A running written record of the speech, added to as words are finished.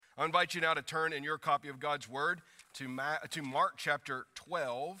I invite you now to turn in your copy of God's Word to Mark chapter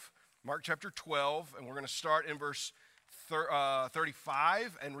 12. Mark chapter 12, and we're going to start in verse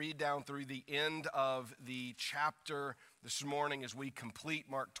 35 and read down through the end of the chapter this morning as we complete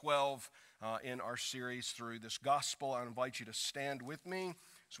Mark 12 in our series through this gospel. I invite you to stand with me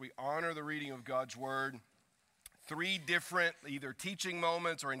as we honor the reading of God's Word. 3 different either teaching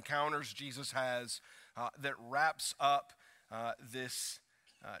moments or encounters Jesus has that wraps up this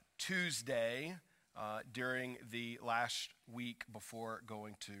Tuesday during the last week before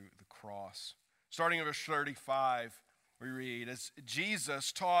going to the cross. Starting in verse 35, we read, as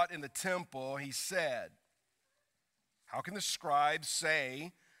Jesus taught in the temple, he said, "How can the scribes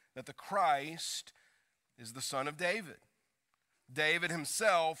say that the Christ is the son of David? David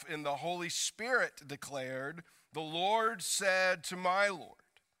himself in the Holy Spirit declared, 'The Lord said to my Lord,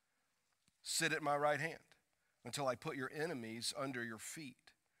 sit at my right hand until I put your enemies under your feet.'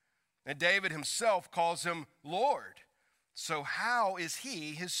 And David himself calls him Lord. So how is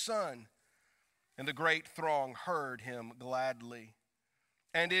he his son?" And the great throng heard him gladly.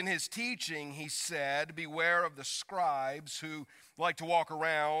 And in his teaching he said, "Beware of the scribes who like to walk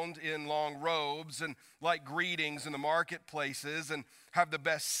around in long robes and like greetings in the marketplaces and have the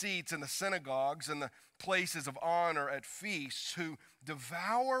best seats in the synagogues and the places of honor at feasts, who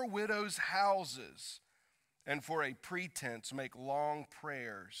devour widows' houses and for a pretense make long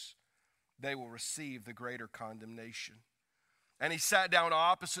prayers. They will receive the greater condemnation." And he sat down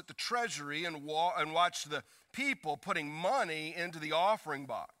opposite the treasury and watched the people putting money into the offering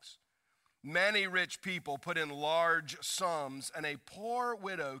box. Many rich people put in large sums, and a poor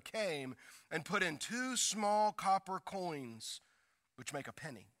widow came and put in 2 small copper coins, which make a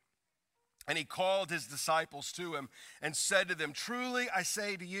penny. And he called his disciples to him and said to them, "Truly I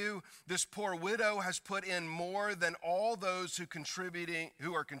say to you, this poor widow has put in more than all those who are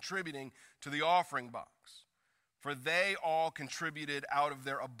contributing to the offering box. For they all contributed out of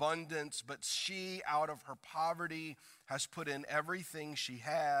their abundance, but she out of her poverty has put in everything she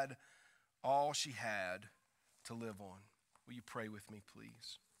had, all she had to live on." Will you pray with me,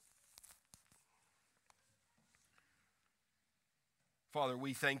 please? Father,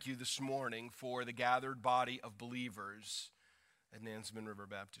 we thank you this morning for the gathered body of believers at Nansemond River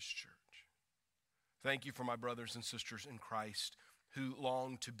Baptist Church. Thank you for my brothers and sisters in Christ who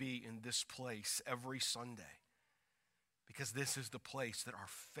long to be in this place every Sunday, because this is the place that our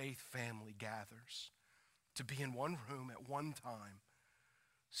faith family gathers, to be in one room at one time,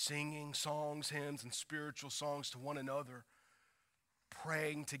 singing songs, hymns, and spiritual songs to one another,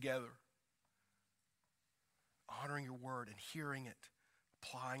 praying together, honoring your word and hearing it,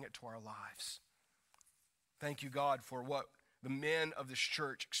 applying it to our lives. Thank you, God, for what the men of this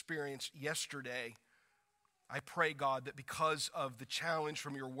church experienced yesterday. I pray, God, that because of the challenge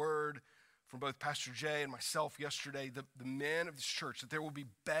from your word, from both Pastor Jay and myself yesterday, the men of this church, that there will be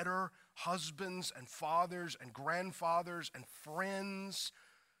better husbands and fathers and grandfathers and friends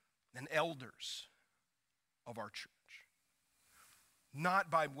and elders of our church.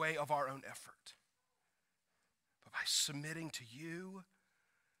 Not by way of our own effort, but by submitting to you,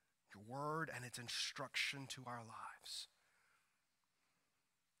 your word, and its instruction to our lives.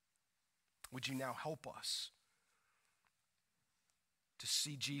 Would you now help us to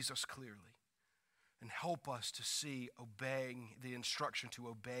see Jesus clearly, and help us to see obeying the instruction to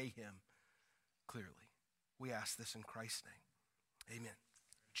obey him clearly? We ask this in Christ's name. Amen.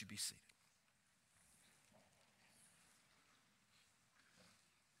 Would you be seated?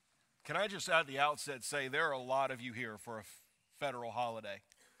 Can I just at the outset say there are a lot of you here for a federal holiday.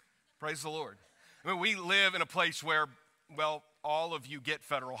 Praise the Lord. I mean, we live in a place where, well, all of you get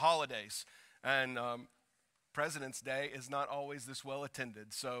federal holidays. And President's Day is not always this well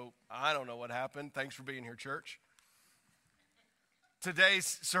attended. So I don't know what happened. Thanks for being here, church.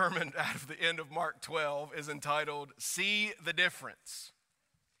 Today's sermon out of the end of Mark 12 is entitled, "See the Difference."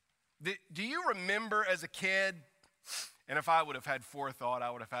 Do you remember as a kid, and if I would have had forethought,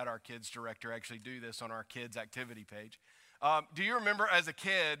 I would have had our kids director actually do this on our kids activity page. Do you remember as a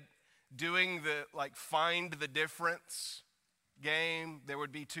kid doing the find the difference game? There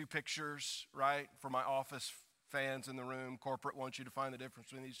would be 2 pictures, right? For my office fans in the room, corporate wants you to find the difference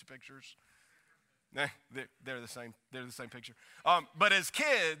between these 2 pictures. They're the same. They're the same picture. But as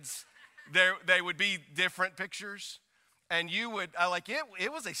kids, they would be different pictures. And you would,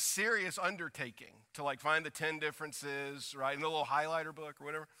 it was a serious undertaking to find the 10 differences, right, in the little highlighter book or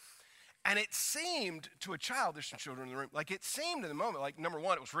whatever. And it seemed to a child, there's some children in the room, it seemed in the moment, number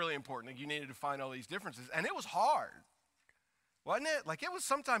one, it was really important. You needed to find all these differences. And it was hard, wasn't it? It was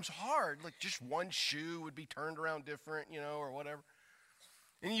sometimes hard. Just one shoe would be turned around different, or whatever.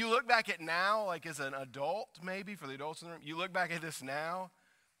 And you look back at now, like as an adult, maybe, for the adults in the room, you look back at this now,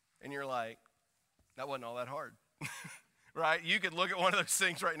 and you're like, that wasn't all that hard, right? You could look at one of those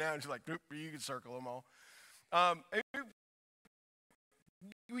things right now, and you're like, you could circle them all.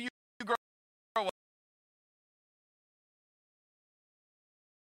 You grow up.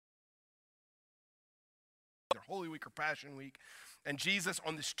 Holy Week or Passion Week, and Jesus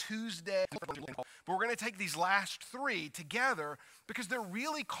on this Tuesday, but we're going to take these last three together because they're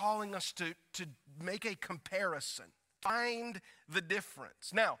really calling us to make a comparison, find the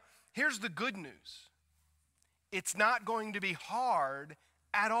difference. Now, here's the good news. It's not going to be hard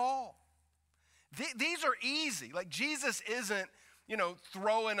at all. These are easy. Like Jesus isn't,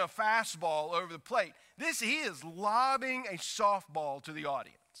 throwing a fastball over the plate. He is lobbing a softball to the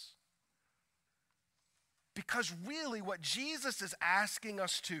audience. Because really what Jesus is asking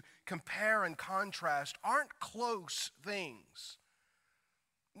us to compare and contrast aren't close things.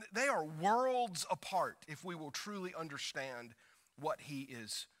 They are worlds apart if we will truly understand what he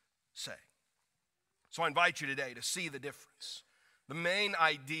is saying. So I invite you today to see the difference. The main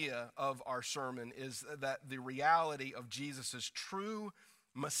idea of our sermon is that the reality of Jesus' true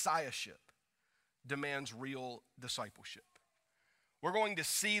messiahship demands real discipleship. We're going to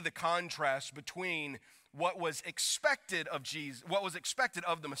see the contrast between what was expected of Jesus, what was expected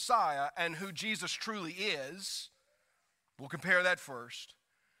of the Messiah, and who Jesus truly is. We'll compare that first.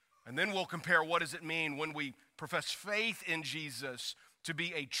 And then we'll compare what does it mean when we profess faith in Jesus to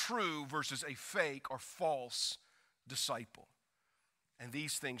be a true versus a fake or false disciple. And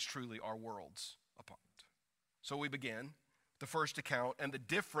these things truly are worlds apart. So we begin the first account and the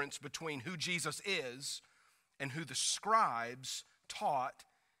difference between who Jesus is and who the scribes taught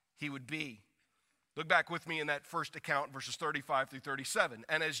he would be. Look back with me in that first account, verses 35 through 37.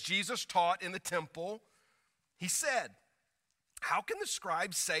 And as Jesus taught in the temple, he said, "How can the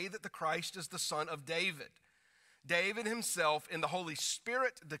scribes say that the Christ is the son of David? David himself in the Holy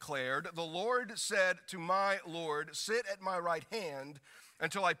Spirit declared, 'The Lord said to my Lord, sit at my right hand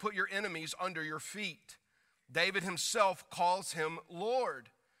until I put your enemies under your feet.' David himself calls him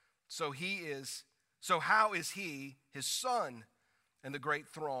Lord. So how is he his son?" And the great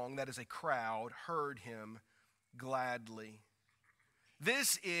throng, that is a crowd, heard him gladly.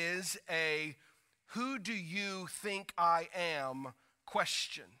 This is a "who do you think I am"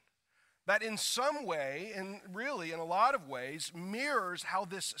 question that in some way, and really in a lot of ways, mirrors how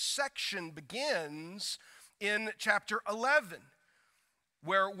this section begins in chapter 11,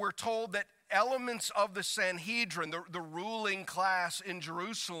 where we're told that elements of the Sanhedrin, the ruling class in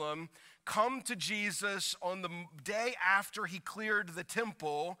Jerusalem, come to Jesus on the day after he cleared the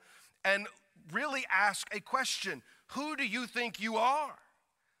temple and really ask a question: who do you think you are?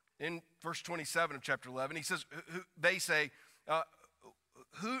 In verse 27 of chapter 11, he says, they say,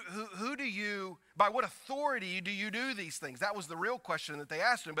 who do you, by what authority do you do these things? That was the real question that they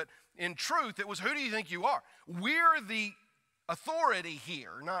asked him. But in truth, it was, who do you think you are? We're the authority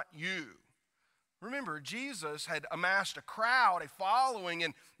here, not you. Remember, Jesus had amassed a crowd, a following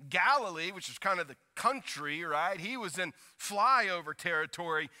in Galilee, which is kind of the country, right? He was in flyover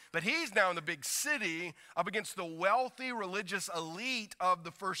territory, but he's now in the big city up against the wealthy religious elite of the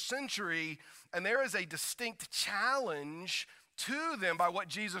first century, and there is a distinct challenge to them by what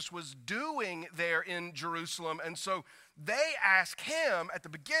Jesus was doing there in Jerusalem. And so they ask him at the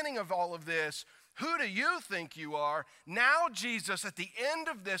beginning of all of this, "Who do you think you are?" Now Jesus at the end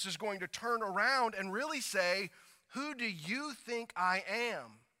of this is going to turn around and really say, "Who do you think I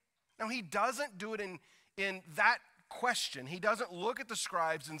am?" Now he doesn't do it in that question. He doesn't look at the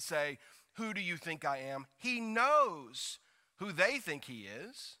scribes and say, "Who do you think I am?" He knows who they think he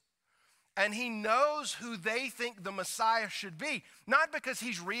is. And he knows who they think the Messiah should be. Not because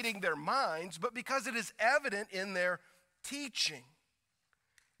he's reading their minds, but because it is evident in their teaching.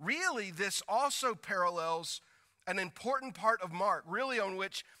 Really, this also parallels an important part of Mark, really on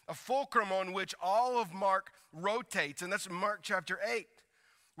which, a fulcrum on which all of Mark rotates, and that's Mark chapter 8,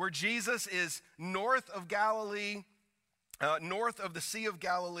 where Jesus is north of Galilee, north of the Sea of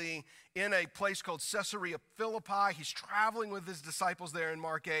Galilee, in a place called Caesarea Philippi. He's traveling with his disciples there in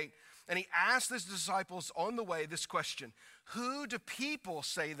Mark 8, and he asked his disciples on the way this question: "Who do people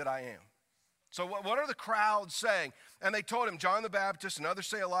say that I am?" So what are the crowds saying? And they told him, John the Baptist, and others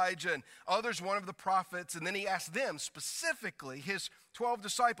say Elijah, and others one of the prophets. And then he asked them specifically, his 12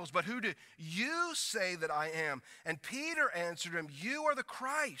 disciples, "But who do you say that I am?" And Peter answered him, "You are the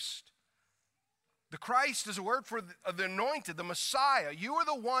Christ." The Christ is a word for the anointed, the Messiah. You are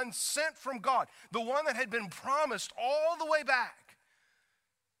the one sent from God, the one that had been promised all the way back.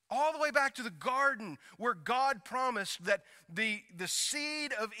 All the way back to the garden where God promised that the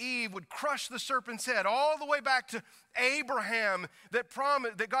seed of Eve would crush the serpent's head. All the way back to Abraham that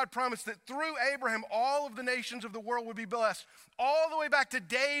God promised that through Abraham all of the nations of the world would be blessed. All the way back to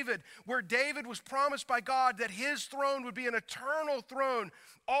David where David was promised by God that his throne would be an eternal throne.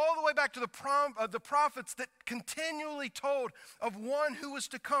 All the way back to the prophets that continually told of one who was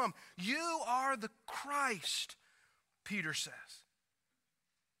to come. You are the Christ, Peter says.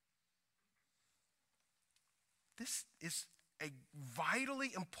 This is a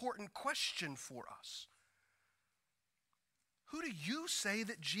vitally important question for us. Who do you say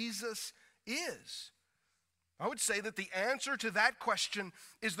that Jesus is? I would say that the answer to that question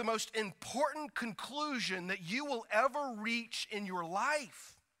is the most important conclusion that you will ever reach in your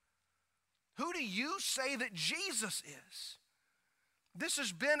life. Who do you say that Jesus is? This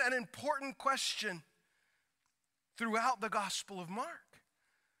has been an important question throughout the Gospel of Mark.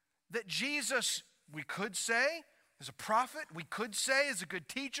 That Jesus, we could say, is a prophet, we could say is a good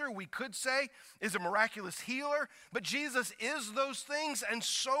teacher, we could say is a miraculous healer, but Jesus is those things and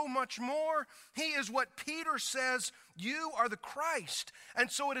so much more. He is what Peter says, you are the Christ.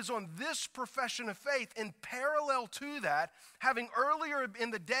 And so it is on this profession of faith, in parallel to that, having earlier in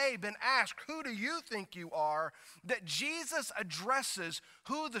the day been asked, who do you think you are, that Jesus addresses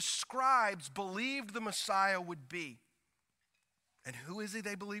who the scribes believed the Messiah would be. And who is he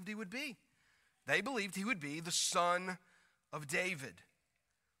they believed he would be? They believed he would be the son of David.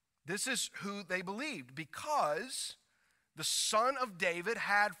 This is who they believed because the son of David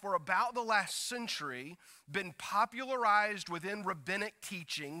had for about the last century been popularized within rabbinic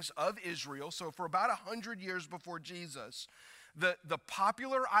teachings of Israel. So for about 100 years before Jesus, the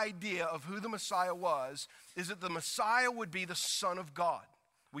popular idea of who the Messiah was is that the Messiah would be the Son of God.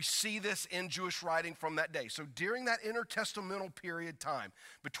 We see this in Jewish writing from that day. So during that intertestamental period time,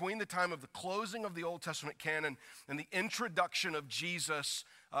 between the time of the closing of the Old Testament canon and the introduction of Jesus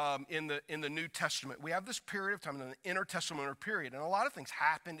in the New Testament, we have this period of time, an intertestamental period, and a lot of things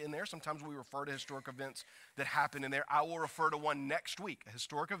happened in there. Sometimes we refer to historic events that happened in there. I will refer to one next week, a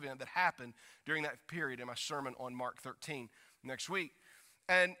historic event that happened during that period in my sermon on Mark 13 next week.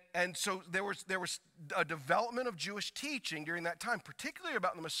 And so there was a development of Jewish teaching during that time, particularly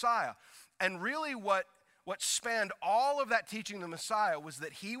about the Messiah. And really what spanned all of that teaching of the Messiah was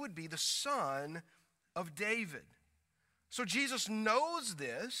that he would be the son of David. So Jesus knows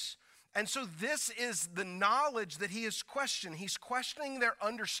this, and so this is the knowledge that he is questioning. He's questioning their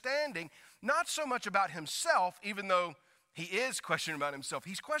understanding, not so much about himself, even though he is questioning about himself.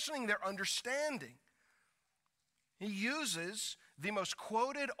 He's questioning their understanding. He uses the most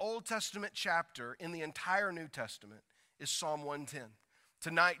quoted Old Testament chapter in the entire New Testament is Psalm 110.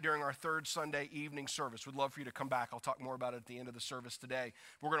 Tonight during our third Sunday evening service, we'd love for you to come back. I'll talk more about it at the end of the service today.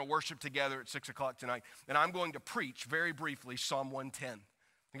 We're going to worship together at 6 o'clock tonight, and I'm going to preach very briefly Psalm 110. I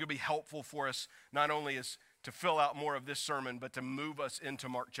think it'll be helpful for us not only as to fill out more of this sermon, but to move us into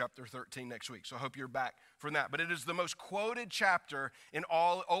Mark chapter 13 next week. So I hope you're back for that. But it is the most quoted chapter in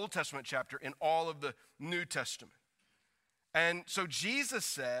all Old Testament chapter in all of the New Testament. And so Jesus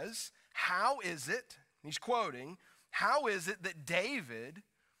says, how is it, he's quoting, how is it that David,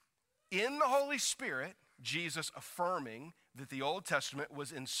 in the Holy Spirit, Jesus affirming that the Old Testament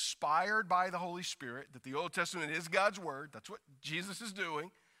was inspired by the Holy Spirit, that the Old Testament is God's word, that's what Jesus is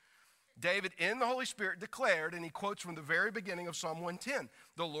doing. David, in the Holy Spirit, declared, and he quotes from the very beginning of Psalm 110,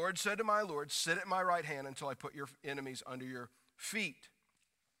 the Lord said to my Lord, sit at my right hand until I put your enemies under your feet.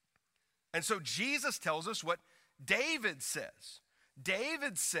 And so Jesus tells us what David says.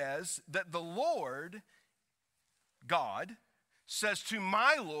 David says that the Lord, God, says to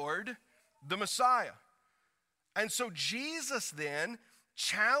my Lord, the Messiah. And so Jesus then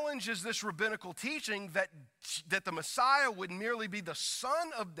challenges this rabbinical teaching that the Messiah would merely be the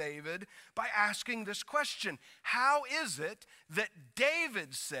son of David by asking this question. How is it that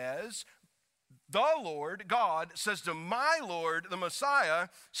David says, the Lord, God, says to my Lord, the Messiah,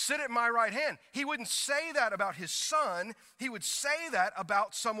 sit at my right hand? He wouldn't say that about his son. He would say that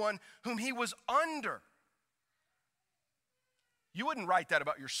about someone whom he was under. You wouldn't write that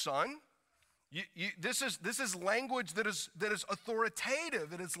about your son. This is language that is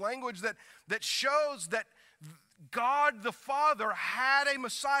authoritative. It is language that shows that God the Father had a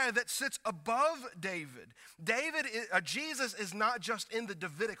Messiah that sits above David. Jesus is not just in the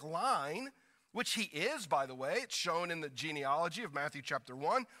Davidic line, which he is, by the way. It's shown in the genealogy of Matthew chapter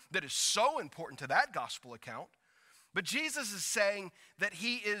 1 that is so important to that gospel account. But Jesus is saying that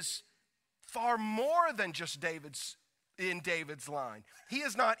he is far more than just David's in David's line. He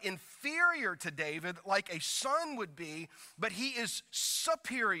is not inferior to David like a son would be, but he is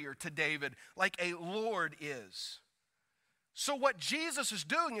superior to David like a Lord is. So what Jesus is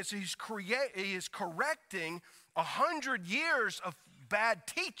doing is he is correcting 100 years of bad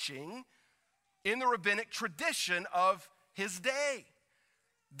teaching in the rabbinic tradition of his day.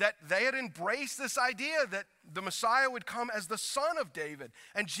 That they had embraced this idea that the Messiah would come as the son of David.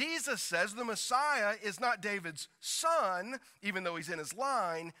 And Jesus says the Messiah is not David's son, even though he's in his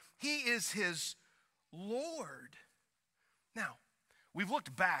line. He is his Lord. Now, we've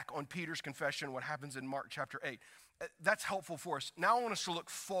looked back on Peter's confession, what happens in Mark chapter 8. That's helpful for us. Now I want us to look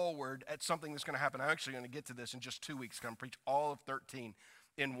forward at something that's going to happen. I'm actually going to get to this in just 2 weeks. I'm going to preach all of 13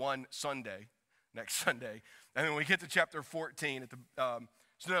 in one Sunday, next Sunday. And then when we get to chapter 14 at the...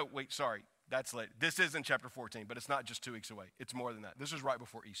 that's late. This is in chapter 14, but it's not just 2 weeks away. It's more than that. This is right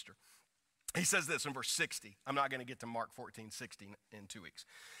before Easter. He says this in verse 60. I'm not going to get to Mark 14, 16 in 2 weeks.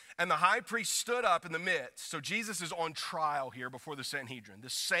 And the high priest stood up in the midst. So Jesus is on trial here before the Sanhedrin. The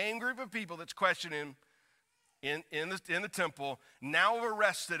same group of people that's questioning him in the temple now have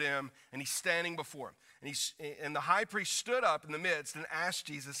arrested him, and he's standing before him. And the high priest stood up in the midst and asked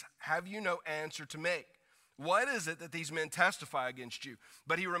Jesus, "Have you no answer to make? What is it that these men testify against you?"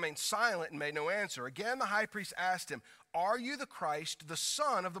 But he remained silent and made no answer. Again, the high priest asked him, "Are you the Christ, the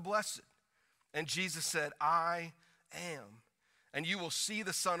Son of the Blessed?" And Jesus said, "I am. And you will see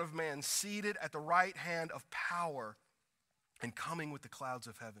the Son of Man seated at the right hand of power and coming with the clouds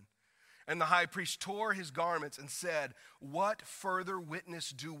of heaven." And the high priest tore his garments and said, "What further witness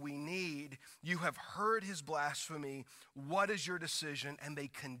do we need? You have heard his blasphemy. What is your decision?" And they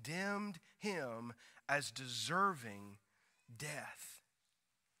condemned him as deserving death.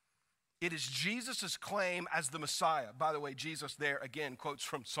 It is Jesus' claim as the Messiah. By the way, Jesus there again quotes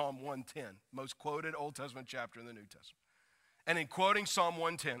from Psalm 110, most quoted Old Testament chapter in the New Testament. And in quoting Psalm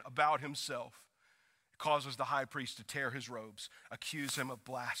 110 about himself, it causes the high priest to tear his robes, accuse him of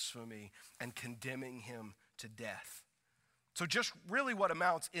blasphemy, and condemning him to death. So just really what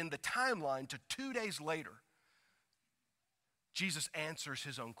amounts in the timeline to 2 days later, Jesus answers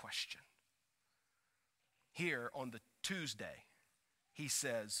his own question. Here on the Tuesday, he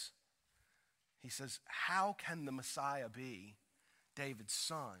says, "How can the Messiah be David's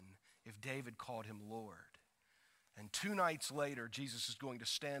son if David called him Lord?" And 2 nights later, Jesus is going to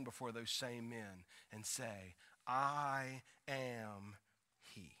stand before those same men and say, "I am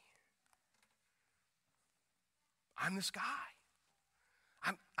he." I'm this guy.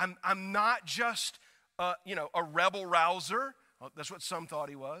 I'm not just a rebel rouser. Well, that's what some thought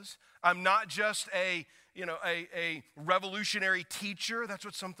he was. I'm not just a revolutionary teacher. That's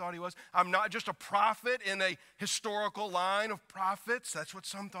what some thought he was. I'm not just a prophet in a historical line of prophets. That's what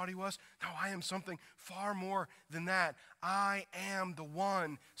some thought he was. No, I am something far more than that. I am the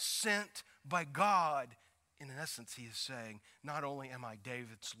one sent by God. In essence, he is saying, not only am I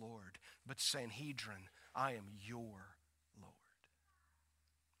David's Lord, but Sanhedrin, I am your Lord.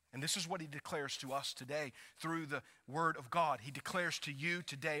 And this is what he declares to us today through the word of God. He declares to you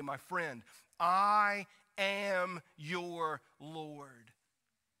today, my friend, I am your Lord.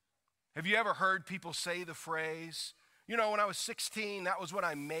 Have you ever heard people say the phrase, when I was 16, that was when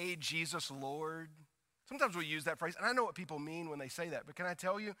I made Jesus Lord? Sometimes we use that phrase, and I know what people mean when they say that, but can I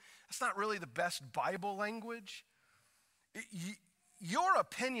tell you, that's not really the best Bible language. Your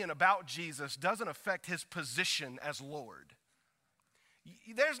opinion about Jesus doesn't affect his position as Lord.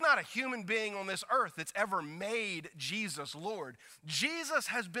 There's not a human being on this earth that's ever made Jesus Lord. Jesus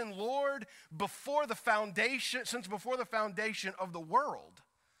has been Lord since before the foundation of the world.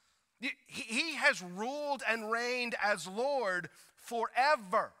 He has ruled and reigned as Lord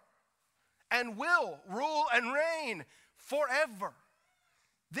forever and will rule and reign forever.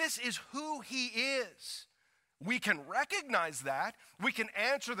 This is who he is. We can recognize that. We can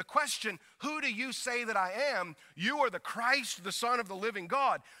answer the question, who do you say that I am? You are the Christ, the Son of the living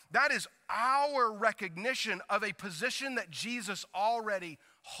God. That is our recognition of a position that Jesus already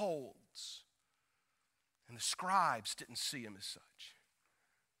holds. And the scribes didn't see him as such.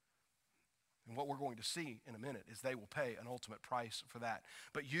 And what we're going to see in a minute is they will pay an ultimate price for that.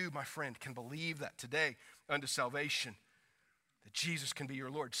 But you, my friend, can believe that today unto salvation, that Jesus can be your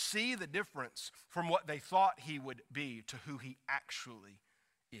Lord. See the difference from what they thought he would be to who he actually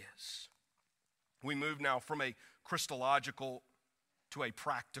is. We move now from a Christological to a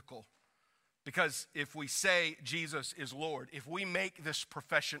practical. Because if we say Jesus is Lord, if we make this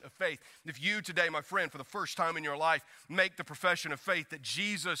profession of faith, if you today, my friend, for the first time in your life, make the profession of faith that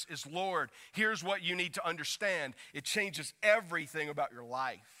Jesus is Lord, here's what you need to understand. It changes everything about your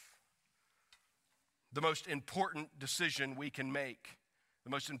life. the most important decision we can make, the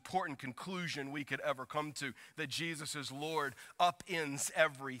most important conclusion we could ever come to, that Jesus is Lord, upends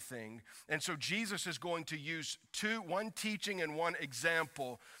everything. And so Jesus is going to use one teaching and one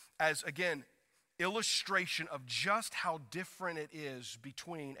example as, again, illustration of just how different it is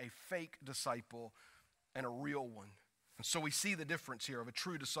between a fake disciple and a real one. And so we see the difference here of a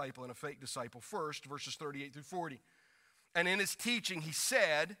true disciple and a fake disciple. First, verses 38 through 40. And in his teaching, he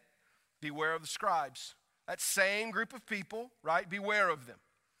said, beware of the scribes. That same group of people, right? Beware of them,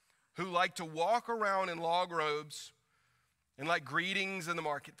 who like to walk around in long robes and like greetings in the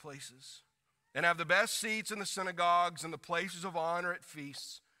marketplaces, and have the best seats in the synagogues and the places of honor at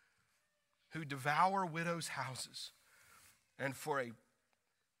feasts, who devour widows' houses, and for a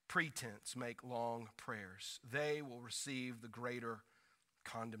pretense make long prayers. They will receive the greater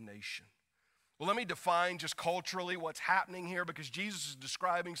condemnation. Well, let me define just culturally what's happening here, because Jesus is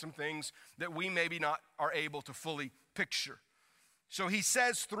describing some things that we maybe not are able to fully picture. So he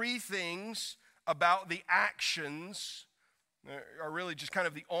says three things about the actions, are really just kind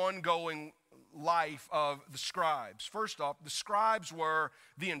of the ongoing life of the scribes. First off, the scribes were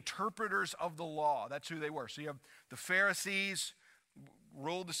the interpreters of the law. That's who they were. So you have the Pharisees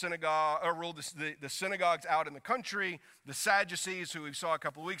ruled the synagogue, or ruled the synagogues out in the country. The Sadducees, who we saw a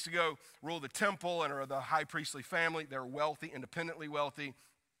couple of weeks ago, ruled the temple and are the high priestly family. They're wealthy, independently wealthy.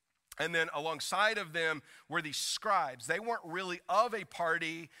 And then alongside of them were these scribes. They weren't really of a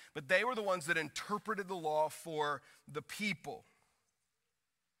party, but they were the ones that interpreted the law for the people.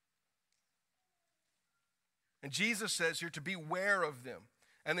 And Jesus says here to beware of them.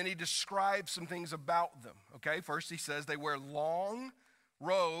 And then he describes some things about them. Okay, first he says they wear long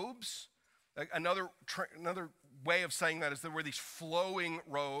robes. Another way of saying that is there were these flowing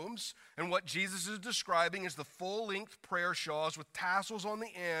robes. And what Jesus is describing is the full-length prayer shawls with tassels on the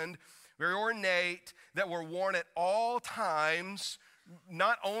end, very ornate, that were worn at all times,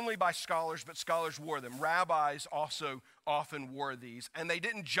 not only by scholars, but scholars wore them. Rabbis also often wore these. And they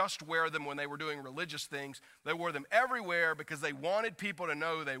didn't just wear them when they were doing religious things. They wore them everywhere because they wanted people to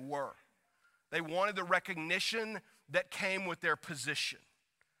know they were. They wanted the recognition that came with their position.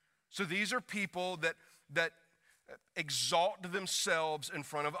 So these are people that exalt themselves in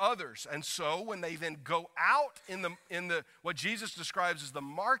front of others. And so when they then go out in the what Jesus describes as the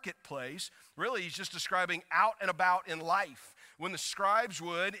marketplace, really he's just describing out and about in life. When the scribes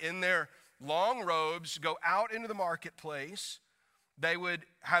would, in their long robes, go out into the marketplace, they would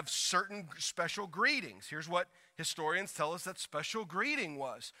have certain special greetings. Here's what historians tell us that special greeting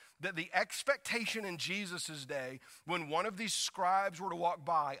was. That the expectation in Jesus' day, when one of these scribes were to walk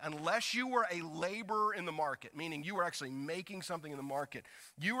by, unless you were a laborer in the market, meaning you were actually making something in the market,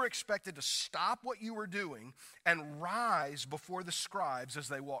 you were expected to stop what you were doing and rise before the scribes as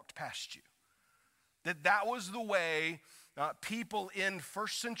they walked past you. That was the way people in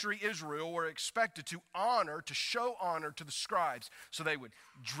first century Israel were expected to show honor to the scribes. So they would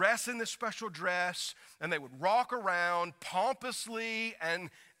dress in this special dress, and they would walk around pompously,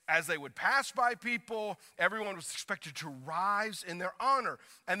 and as they would pass by people, everyone was expected to rise in their honor.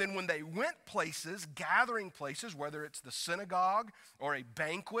 And then when they went places, gathering places, whether it's the synagogue or a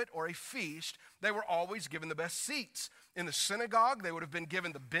banquet or a feast, they were always given the best seats. In the synagogue, they would have been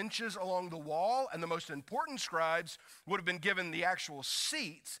given the benches along the wall, and the most important scribes would have been given the actual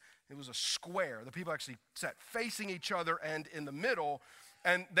seats. It was a square. The people actually sat facing each other and in the middle,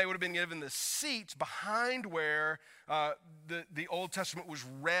 and they would have been given the seats behind where the Old Testament was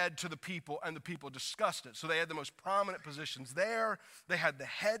read to the people, and the people discussed it. So they had the most prominent positions there. They had the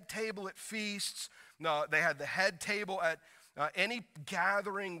head table at feasts. They had the head table at any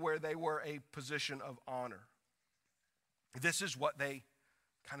gathering where they were a position of honor. This is what they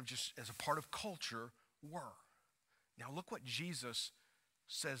kind of just as a part of culture were. Now look what Jesus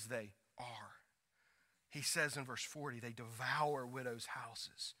says they are. He says in verse 40, they devour widows'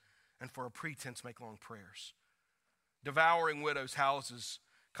 houses and for a pretense make long prayers. Devouring widows' houses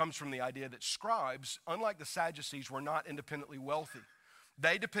comes from the idea that scribes, unlike the Sadducees, were not independently wealthy.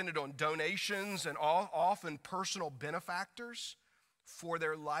 They depended on donations and often personal benefactors for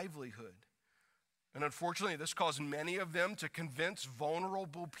their livelihood. And unfortunately, this caused many of them to convince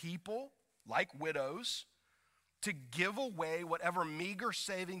vulnerable people, like widows, to give away whatever meager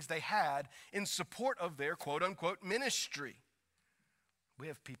savings they had in support of their quote-unquote ministry. We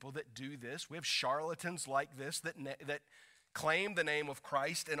have people that do this. We have charlatans like this that claim the name of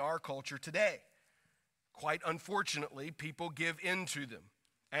Christ in our culture today. Quite unfortunately, people give in to them.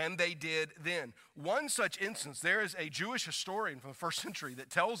 And they did then. One such instance, there is a Jewish historian from the first century that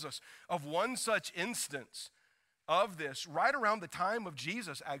tells us of one such instance of this, right around the time of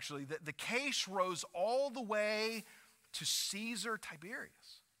Jesus, actually, that the case rose all the way to Caesar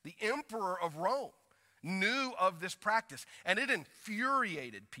Tiberius, the emperor of Rome, knew of this practice, and it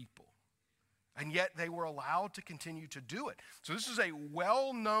infuriated people. And yet they were allowed to continue to do it. So this is a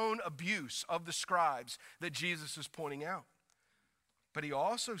well-known abuse of the scribes that Jesus is pointing out. But he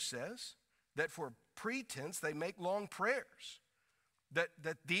also says that for pretense, they make long prayers. That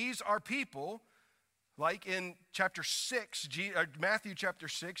these are people, like in chapter 6, Matthew chapter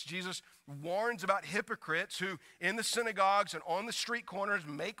 6, Jesus warns about hypocrites who in the synagogues and on the street corners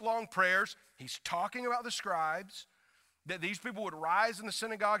make long prayers. He's talking about the scribes, that these people would rise in the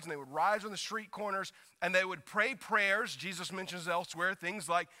synagogues and they would rise on the street corners and they would pray prayers. Jesus mentions elsewhere things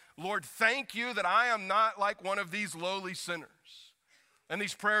like, Lord, thank you that I am not like one of these lowly sinners. And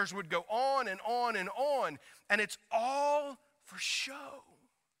these prayers would go on and on and on, and it's all for show.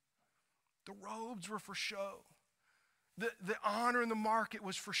 The robes were for show. The honor in the market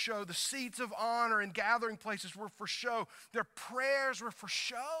was for show. The seats of honor and gathering places were for show. Their prayers were for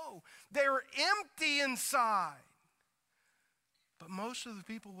show. They were empty inside. But most of the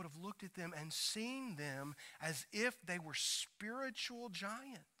people would have looked at them and seen them as if they were spiritual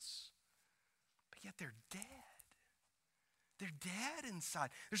giants. But yet they're dead. They're dead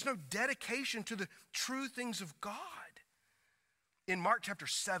inside. There's no dedication to the true things of God. In Mark chapter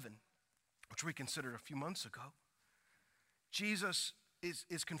 7, which we considered a few months ago, Jesus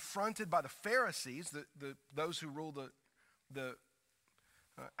is confronted by the Pharisees, those who rule the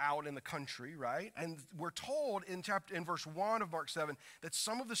out in the country, right? And we're told in verse 1 of Mark 7 that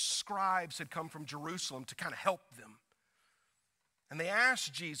some of the scribes had come from Jerusalem to kind of help them. And they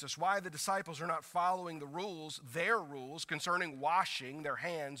asked Jesus why the disciples are not following their rules concerning washing their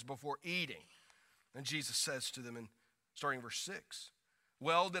hands before eating. And Jesus says to them, starting in verse 6,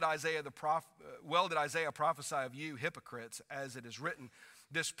 Well did Isaiah prophesy of you, hypocrites, as it is written,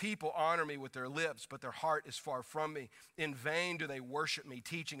 this people honor me with their lips, but their heart is far from me. In vain do they worship me,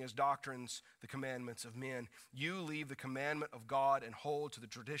 teaching as doctrines the commandments of men. You leave the commandment of God and hold to the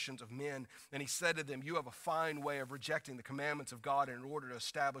traditions of men. And he said to them, you have a fine way of rejecting the commandments of God in order to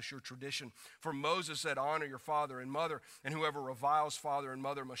establish your tradition. For Moses said, honor your father and mother, and whoever reviles father and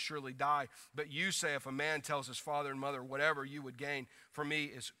mother must surely die. But you say, if a man tells his father and mother, whatever you would gain for me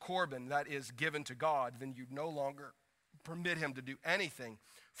is Corban, that is given to God, then you no longer permit him to do anything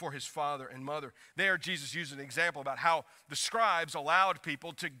for his father and mother. There, Jesus used an example about how the scribes allowed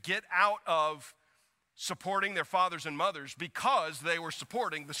people to get out of supporting their fathers and mothers because they were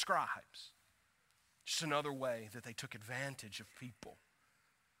supporting the scribes. Just another way that they took advantage of people.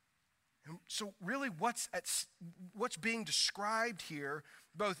 And so really what's being described here,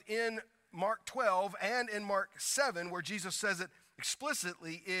 both in Mark 12 and in Mark 7, where Jesus says it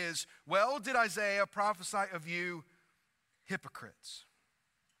explicitly, is, well, did Isaiah prophesy of you, hypocrites?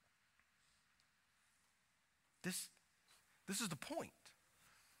 This is the point.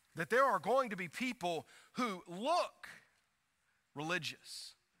 That there are going to be people who look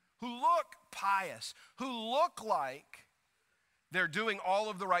religious, who look pious, who look like they're doing all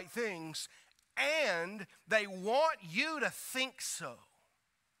of the right things, and they want you to think so.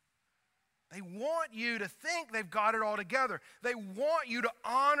 They want you to think they've got it all together. They want you to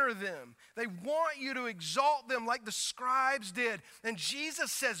honor them. They want you to exalt them like the scribes did. And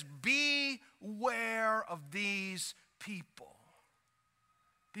Jesus says, beware of these people.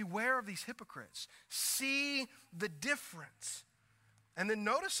 Beware of these hypocrites. See the difference. And then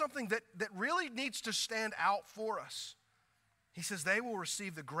notice something that really needs to stand out for us. He says they will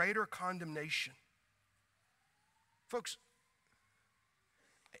receive the greater condemnation. Folks,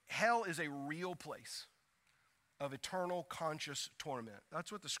 hell is a real place of eternal conscious torment. That's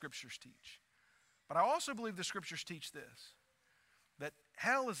what the scriptures teach. But I also believe the scriptures teach this, that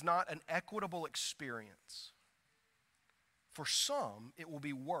hell is not an equitable experience. For some, it will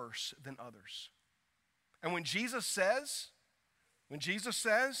be worse than others. And when Jesus says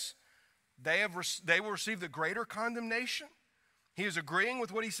they will receive the greater condemnation, he is agreeing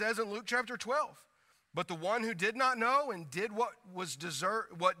with what he says in Luke chapter 12. But the one who did not know and did what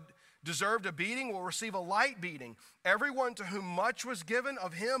deserved a beating will receive a light beating. Everyone to whom much was given,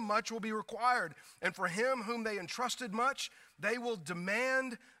 of him much will be required. And for him whom they entrusted much, they will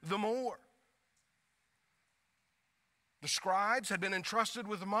demand the more. The scribes had been entrusted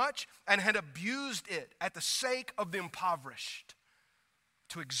with much and had abused it at the sake of the impoverished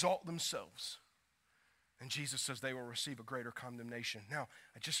to exalt themselves. And Jesus says they will receive a greater condemnation. Now,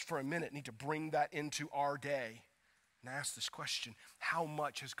 I just for a minute need to bring that into our day and ask this question. How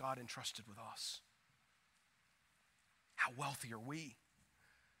much has God entrusted with us? How wealthy are we?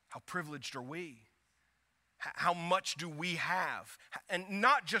 How privileged are we? How much do we have? And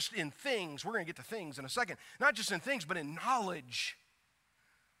not just in things, we're going to get to things in a second, not just in things, but in knowledge.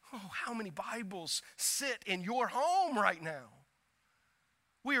 Oh, how many Bibles sit in your home right now?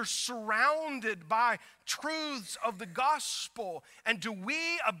 We are surrounded by truths of the gospel, and do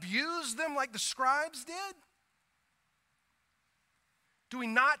we abuse them like the scribes did? Do we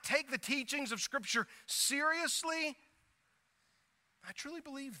not take the teachings of Scripture seriously? I truly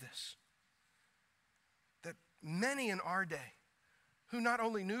believe this, that many in our day who not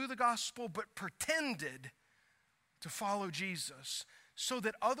only knew the gospel but pretended to follow Jesus so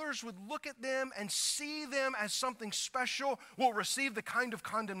that others would look at them and see them as something special will receive the kind of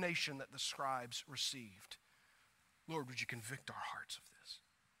condemnation that the scribes received. Lord, would you convict our hearts of this?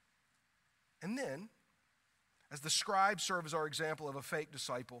 And then, as the scribes serve as our example of a fake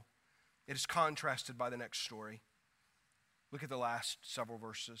disciple, it is contrasted by the next story. Look at the last several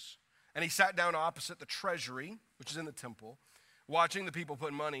verses. And he sat down opposite the treasury, which is in the temple, watching the people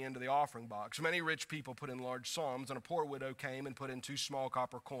put money into the offering box. Many rich people put in large sums, and a poor widow came and put in 2 small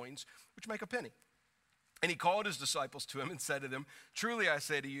copper coins, which make a penny. And he called his disciples to him and said to them, "Truly I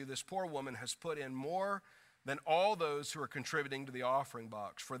say to you, this poor woman has put in more than all those who are contributing to the offering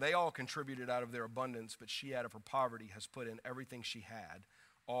box. For they all contributed out of their abundance, but she out of her poverty has put in everything she had,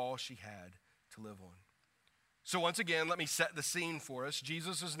 all she had to live on." So once again, let me set the scene for us.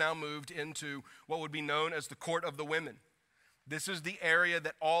 Jesus has now moved into what would be known as the court of the women. This is the area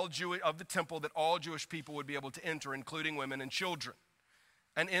that of the temple that all Jewish people would be able to enter, including women and children.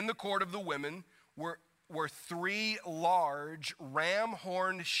 And in the court of the women were 3 large ram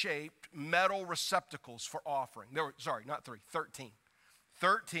horn shaped metal receptacles for offering. 13.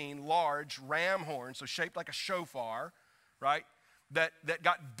 13 large ram horns, so shaped like a shofar, right? That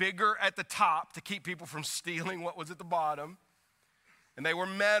got bigger at the top to keep people from stealing what was at the bottom. And they were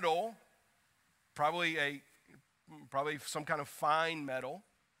metal, probably some kind of fine metal,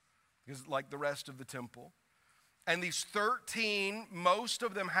 because like the rest of the temple. And these 13, most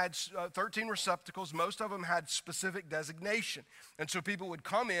of them had 13 receptacles. Most of them had specific designation. And so people would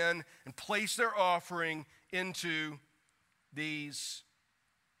come in and place their offering into these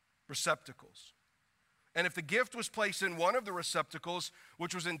receptacles. And if the gift was placed in one of the receptacles,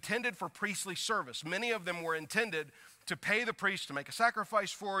 which was intended for priestly service, many of them were intended to pay the priest to make a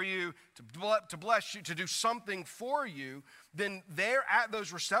sacrifice for you, to bless you, to do something for you, then there at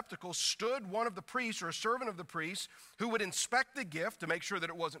those receptacles stood one of the priests or a servant of the priest who would inspect the gift to make sure that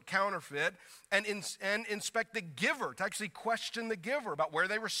it wasn't counterfeit and inspect the giver, to actually question the giver about where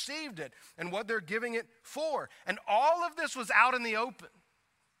they received it and what they're giving it for. And all of this was out in the open.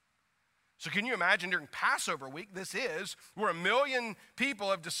 So can you imagine during Passover week, this is, where 1 million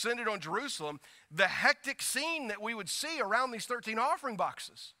people have descended on Jerusalem, the hectic scene that we would see around these 13 offering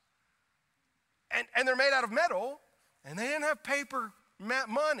boxes. And they're made out of metal, and they didn't have paper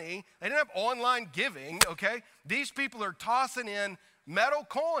money. They didn't have online giving, okay? These people are tossing in metal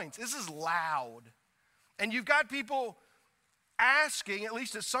coins. This is loud. And you've got people asking, at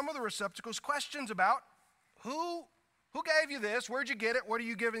least at some of the receptacles, questions about who gave you this? Where'd you get it? What are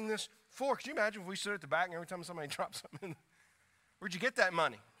you giving this for? Could you imagine if we stood at the back and every time somebody dropped something in, where'd you get that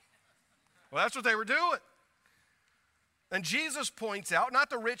money? Well, that's what they were doing. And Jesus points out, not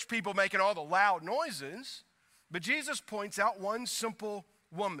the rich people making all the loud noises, but Jesus points out one simple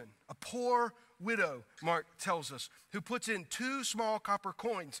woman, a poor widow, Mark tells us, who puts in 2 small copper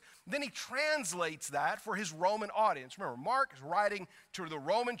coins. Then he translates that for his Roman audience. Remember, Mark is writing to the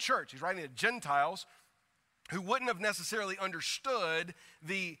Roman church. He's writing to Gentiles who wouldn't have necessarily understood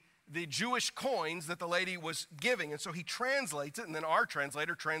the Jewish coins that the lady was giving. And so he translates it, and then our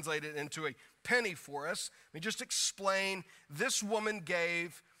translator translated it into a penny for us. Let me just explain. This woman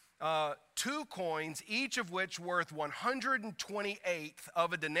gave 2 coins, each of which worth 128th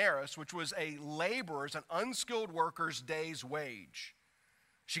of a denarius, which was a laborer's, an unskilled worker's day's wage.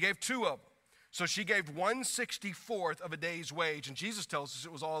 She gave 2 of them. So she gave 1/64th of a day's wage, and Jesus tells us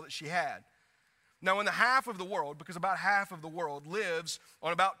it was all that she had. Now, in the half of the world, because about half of the world lives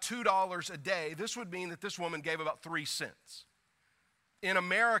on about $2 a day, this would mean that this woman gave about 3 cents. In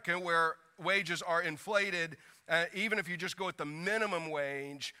America, where wages are inflated, even if you just go at the minimum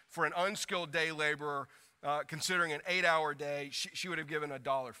wage for an unskilled day laborer, considering an 8-hour day, she would have given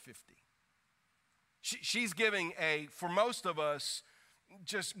 $1.50. She's giving for most of us,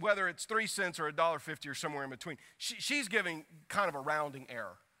 just whether it's 3 cents or $1.50 or somewhere in between, she's giving kind of a rounding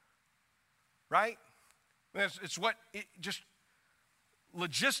error. Right? It's what, just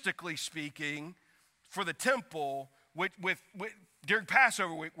logistically speaking, for the temple, during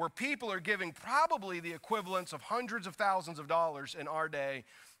Passover week, where people are giving probably the equivalents of hundreds of thousands of dollars in our day,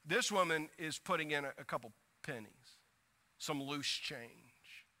 this woman is putting in a couple pennies, some loose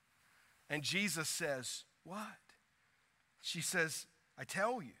change. And Jesus says, what? She says, I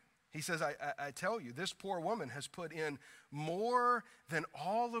tell you. He says, I tell you, this poor woman has put in more than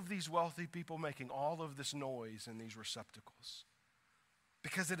all of these wealthy people making all of this noise in these receptacles.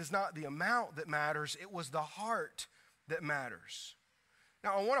 Because it is not the amount that matters, it was the heart that matters.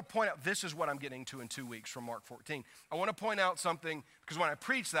 Now, I want to point out, this is what I'm getting to in 2 weeks from Mark 14. I want to point out something, because when I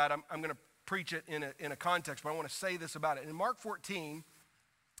preach that, I'm going to preach it in a context, but I want to say this about it. In Mark 14,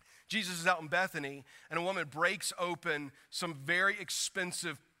 Jesus is out in Bethany, and a woman breaks open some very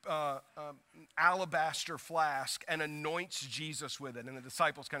expensive alabaster flask and anoints Jesus with it, and the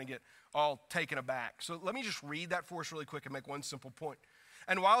disciples kind of get all taken aback. So let me just read that for us really quick and make one simple point.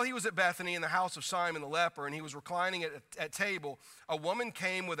 And while he was at Bethany in the house of Simon the leper, and he was reclining at table, a woman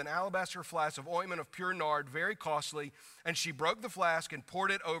came with an alabaster flask of ointment of pure nard, very costly, and she broke the flask and poured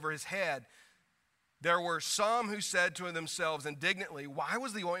it over his head. There were some who said to themselves indignantly, why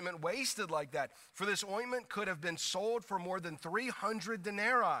was the ointment wasted like that? For this ointment could have been sold for more than 300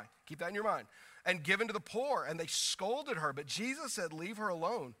 denarii. Keep that in your mind. And given to the poor. And they scolded her. But Jesus said, leave her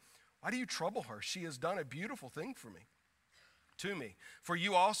alone. Why do you trouble her? She has done a beautiful thing for me, to me. For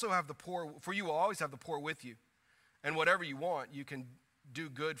you always have the poor with you. And whatever you want, you can do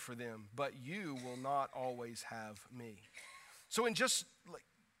good for them. But you will not always have me. So in just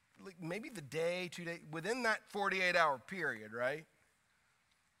like maybe the day, 2 days, within that 48-hour period, right?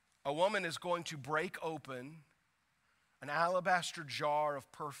 A woman is going to break open an alabaster jar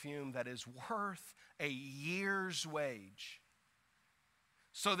of perfume that is worth a year's wage.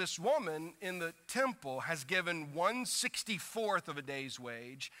 So this woman in the temple has given 1/64th of a day's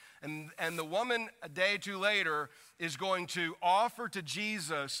wage, and the woman a day or two later is going to offer to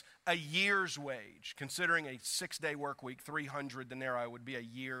Jesus a year's wage. Considering a 6-day work week, 300 denarii would be a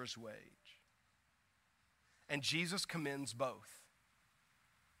year's wage. And Jesus commends both.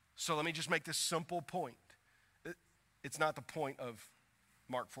 So let me just make this simple point. It's not the point of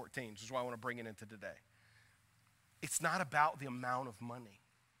Mark 14, which is why I want to bring it into today. It's not about the amount of money.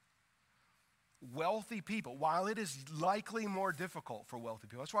 Wealthy people, while it is likely more difficult for wealthy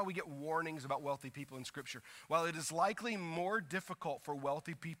people, that's why we get warnings about wealthy people in Scripture. While it is likely more difficult for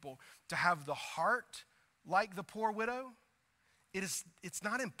wealthy people to have the heart like the poor widow, it's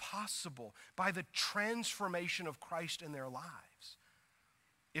not impossible by the transformation of Christ in their lives.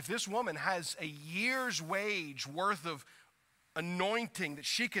 If this woman has a year's wage worth of anointing that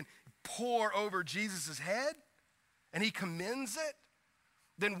she can pour over Jesus' head, and he commends it,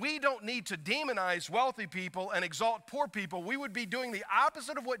 then we don't need to demonize wealthy people and exalt poor people. We would be doing the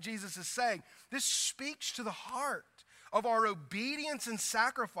opposite of what Jesus is saying. This speaks to the heart of our obedience and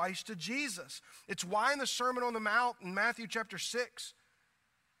sacrifice to Jesus. It's why in the Sermon on the Mount in Matthew chapter 6,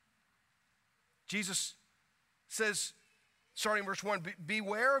 Jesus says, starting in verse 1,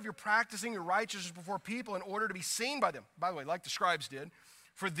 beware of your practicing your righteousness before people in order to be seen by them. By the way, like the scribes did.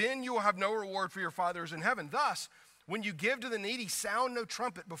 For then you will have no reward for your Father in heaven. Thus, when you give to the needy, sound no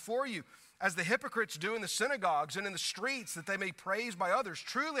trumpet before you, as the hypocrites do in the synagogues and in the streets, that they may praise by others.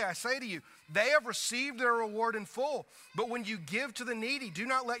 Truly, I say to you, they have received their reward in full. But when you give to the needy, do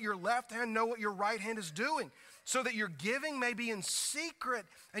not let your left hand know what your right hand is doing, so that your giving may be in secret,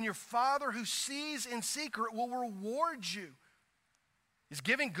 and your Father who sees in secret will reward you. Is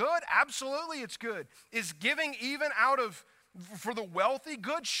giving good? Absolutely, it's good. Is giving even for the wealthy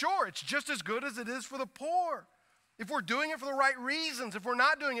good? Sure, it's just as good as it is for the poor. If we're doing it for the right reasons, if we're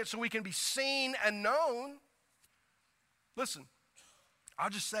not doing it so we can be seen and known, listen, I'll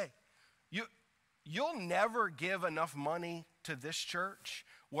just say, you'll never give enough money to this church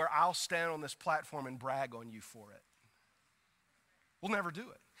where I'll stand on this platform and brag on you for it. We'll never do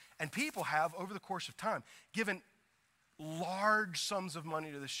it. And people have, over the course of time, given large sums of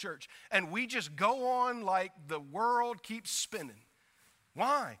money to this church. And we just go on like the world keeps spinning.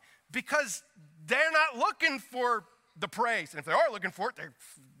 Why? Because they're not looking for the praise. And if they are looking for it,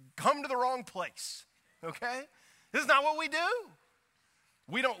 they've come to the wrong place. Okay? This is not what we do.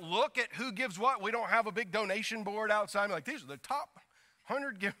 We don't look at who gives what. We don't have a big donation board outside. Like, these are the top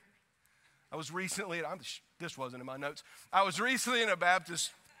 100 givers. I was recently, this wasn't in my notes. I was recently in a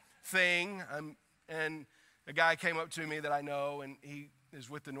Baptist thing, and a guy came up to me that I know, and he is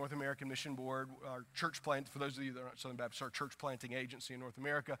with the North American Mission Board, our church plant, for those of you that aren't Southern Baptist, our church planting agency in North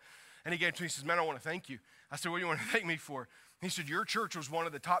America. And he came to me and says, man, I want to thank you. I said, what do you want to thank me for? He said, your church was one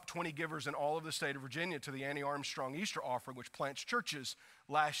of the top 20 givers in all of the state of Virginia to the Annie Armstrong Easter offering, which plants churches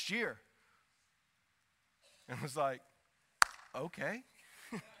last year. And I was like, okay,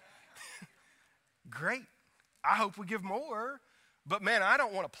 great. I hope we give more. But man, I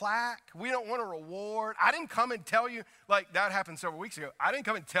don't want a plaque. We don't want a reward. I didn't come and tell you, like that happened several weeks ago. I didn't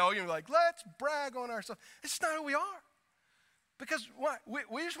come and tell you, like, let's brag on ourselves. It's not who we are. Because what?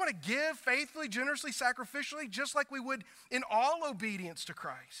 We just want to give faithfully, generously, sacrificially, just like we would in all obedience to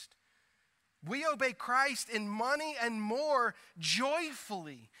Christ. We obey Christ in money and more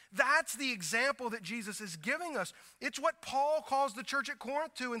joyfully. That's the example that Jesus is giving us. It's what Paul calls the church at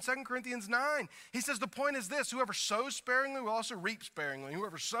Corinth to in 2 Corinthians 9. He says the point is this: whoever sows sparingly will also reap sparingly.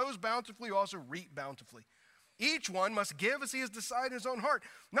 Whoever sows bountifully will also reap bountifully. Each one must give as he has decided in his own heart,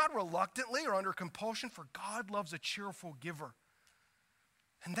 not reluctantly or under compulsion, for God loves a cheerful giver.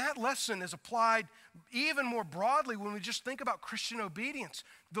 And that lesson is applied even more broadly when we just think about Christian obedience.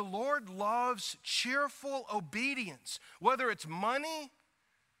 The Lord loves cheerful obedience, whether it's money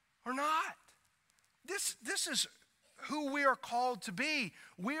or not. This is who we are called to be.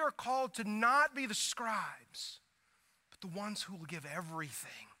 We are called to not be the scribes, but the ones who will give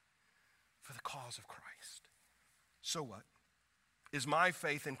everything for the cause of Christ. So what? Is my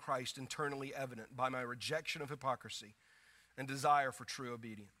faith in Christ internally evident by my rejection of hypocrisy and desire for true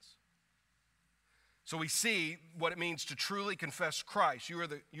obedience? So we see what it means to truly confess Christ. You are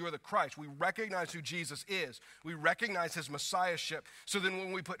the Christ. We recognize who Jesus is. We recognize his messiahship. So then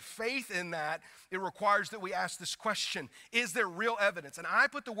when we put faith in that, it requires that we ask this question: is there real evidence? And I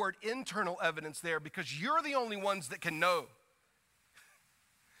put the word internal evidence there because you're the only ones that can know.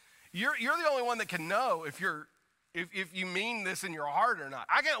 You're the only one that can know if you mean this in your heart or not.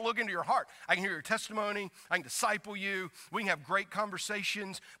 I can't look into your heart. I can hear your testimony. I can disciple you. We can have great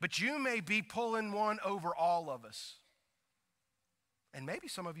conversations. But you may be pulling one over all of us. And maybe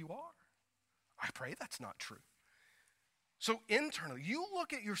some of you are. I pray that's not true. So internally, you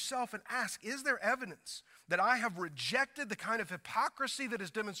look at yourself and ask, is there evidence that I have rejected the kind of hypocrisy that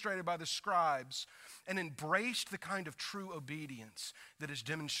is demonstrated by the scribes and embraced the kind of true obedience that is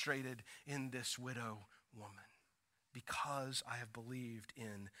demonstrated in this widow woman? Because I have believed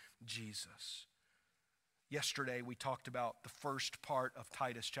in Jesus. Yesterday, we talked about the first part of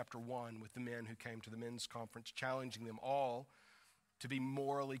Titus chapter 1 with the men who came to the men's conference, challenging them all to be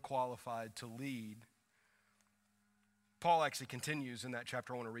morally qualified to lead. Paul actually continues in that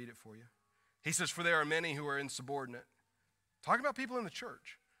chapter. I want to read it for you. He says, "For there are many who are insubordinate," talking about people in the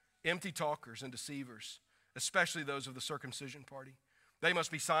church, "empty talkers and deceivers, especially those of the circumcision party. They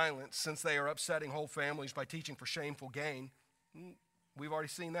must be silenced, since they are upsetting whole families by teaching for shameful gain." We've already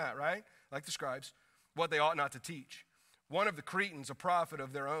seen that, right? Like the scribes, what they ought not to teach. One of the Cretans, a prophet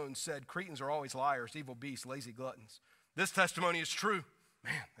of their own, said, "Cretans are always liars, evil beasts, lazy gluttons." This testimony is true.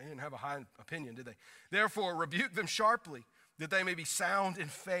 Man, they didn't have a high opinion, did they? "Therefore, rebuke them sharply, that they may be sound in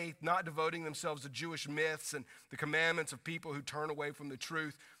faith, not devoting themselves to Jewish myths and the commandments of people who turn away from the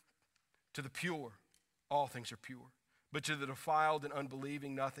truth. To the pure, all things are pure. But to the defiled and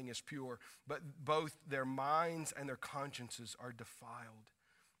unbelieving, nothing is pure. But both their minds and their consciences are defiled.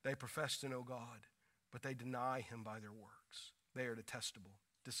 They profess to know God, but they deny him by their works. They are detestable,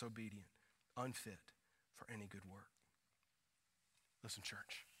 disobedient, unfit for any good work." Listen,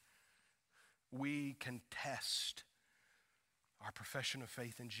 church, we can test our profession of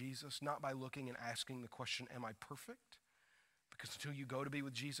faith in Jesus not by looking and asking the question, am I perfect? Because until you go to be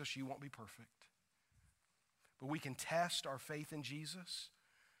with Jesus, you won't be perfect. But we can test our faith in Jesus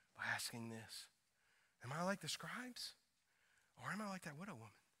by asking this: am I like the scribes? Or am I like that widow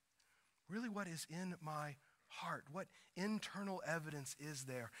woman? Really, what is in my heart? What internal evidence is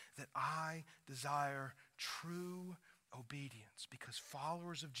there that I desire true obedience? Because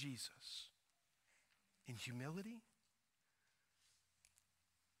followers of Jesus, in humility,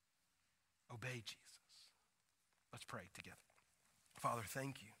 obey Jesus. Let's pray together. Father,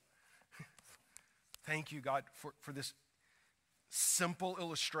 thank you. Thank you, God, for this simple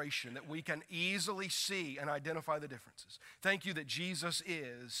illustration that we can easily see and identify the differences. Thank you that Jesus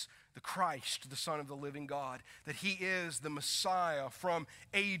is the Christ, the Son of the living God, that he is the Messiah from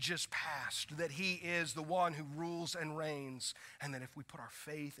ages past, that he is the one who rules and reigns, and that if we put our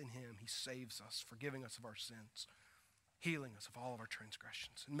faith in him, he saves us, forgiving us of our sins, healing us of all of our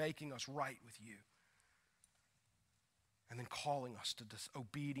transgressions, and making us right with you, and then calling us to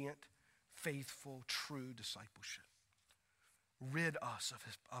obedient, faithful, true discipleship. Rid us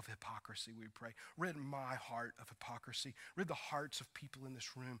of hypocrisy, we pray. Rid my heart of hypocrisy. Rid the hearts of people in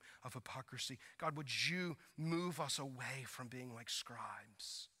this room of hypocrisy. God, would you move us away from being like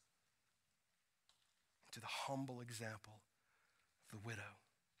scribes to the humble example of the widow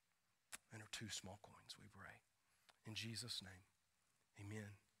and her 2 small coins, we pray. In Jesus' name,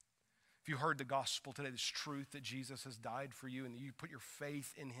 amen. If you heard the gospel today, this truth that Jesus has died for you and that you put your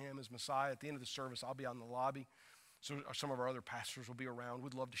faith in him as Messiah, at the end of the service, I'll be out in the lobby. So some of our other pastors will be around.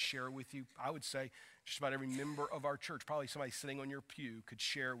 We'd love to share with you. I would say just about every member of our church, probably somebody sitting on your pew, could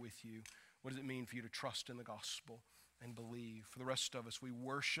share with you what does it mean for you to trust in the gospel and believe. For the rest of us, we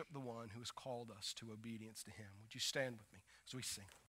worship the one who has called us to obedience to him. Would you stand with me as we sing?